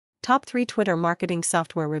Top 3 Twitter Marketing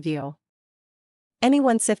Software Review.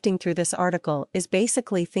 Anyone sifting through this article is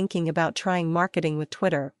basically thinking about trying marketing with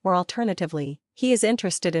Twitter, or alternatively, he is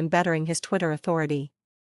interested in bettering his Twitter authority.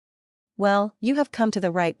 Well, you have come to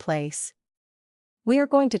the right place. We are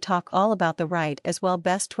going to talk all about the right as well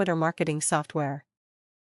best Twitter marketing software.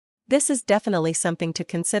 This is definitely something to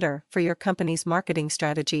consider for your company's marketing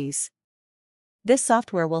strategies. This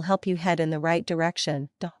software will help you head in the right direction.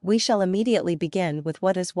 We shall immediately begin with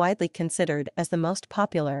what is widely considered as the most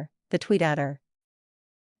popular, the TweetAdder.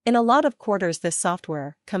 In a lot of quarters this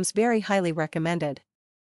software comes very highly recommended.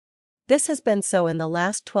 This has been so in the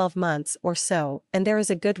last 12 months or so, and there is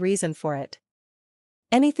a good reason for it.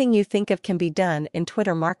 Anything you think of can be done in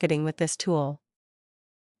Twitter marketing with this tool.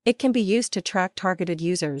 It can be used to track targeted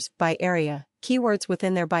users by area, keywords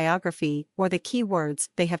within their biography, or the keywords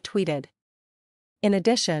they have tweeted. In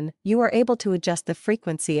addition, you are able to adjust the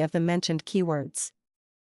frequency of the mentioned keywords.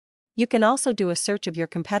 You can also do a search of your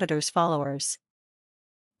competitors' followers.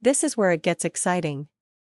 This is where it gets exciting.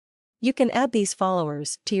 You can add these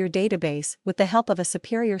followers to your database with the help of a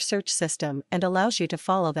superior search system and allows you to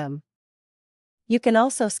follow them. You can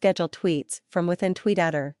also schedule tweets from within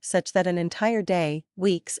TweetAdder such that an entire day,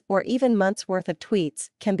 weeks, or even months' worth of tweets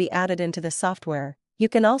can be added into the software. You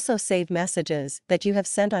can also save messages that you have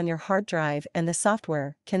sent on your hard drive, and the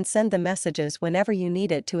software can send the messages whenever you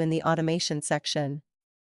need it to in the automation section.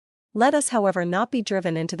 Let us, however, not be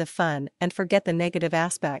driven into the fun and forget the negative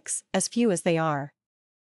aspects, as few as they are.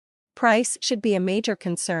 Price should be a major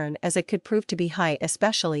concern as it could prove to be high,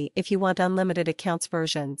 especially if you want unlimited accounts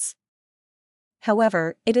versions.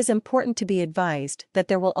 However, it is important to be advised that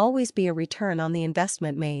there will always be a return on the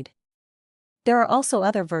investment made. There are also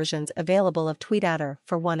other versions available of TweetAdder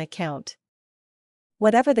for one account.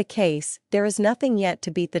 Whatever the case, there is nothing yet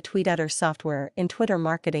to beat the TweetAdder software in Twitter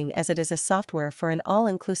marketing, as it is a software for an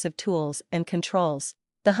all-inclusive tools and controls.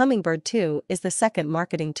 The Hummingbird 2 is the second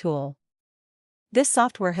marketing tool. This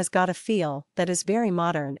software has got a feel that is very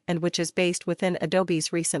modern and which is based within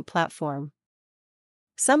Adobe's recent platform.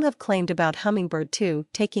 Some have claimed about Hummingbird 2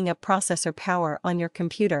 taking up processor power on your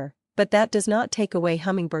computer, but that does not take away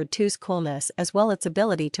Hummingbird 2's coolness as well its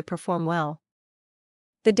ability to perform well.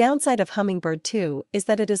 The downside of Hummingbird 2 is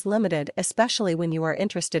that it is limited, especially when you are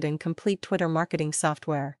interested in complete Twitter marketing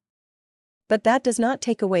software. But that does not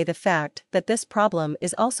take away the fact that this problem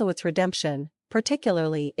is also its redemption,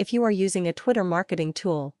 particularly if you are using a Twitter marketing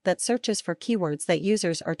tool that searches for keywords that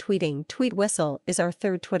users are tweeting. TweetWhistle is our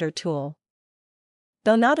third Twitter tool.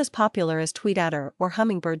 Though not as popular as TweetAdder or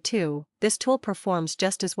Hummingbird 2, this tool performs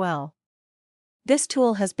just as well. This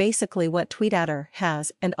tool has basically what TweetAdder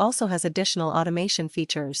has and also has additional automation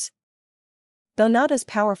features. Though not as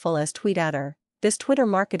powerful as TweetAdder, this Twitter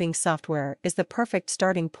marketing software is the perfect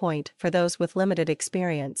starting point for those with limited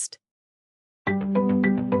experience.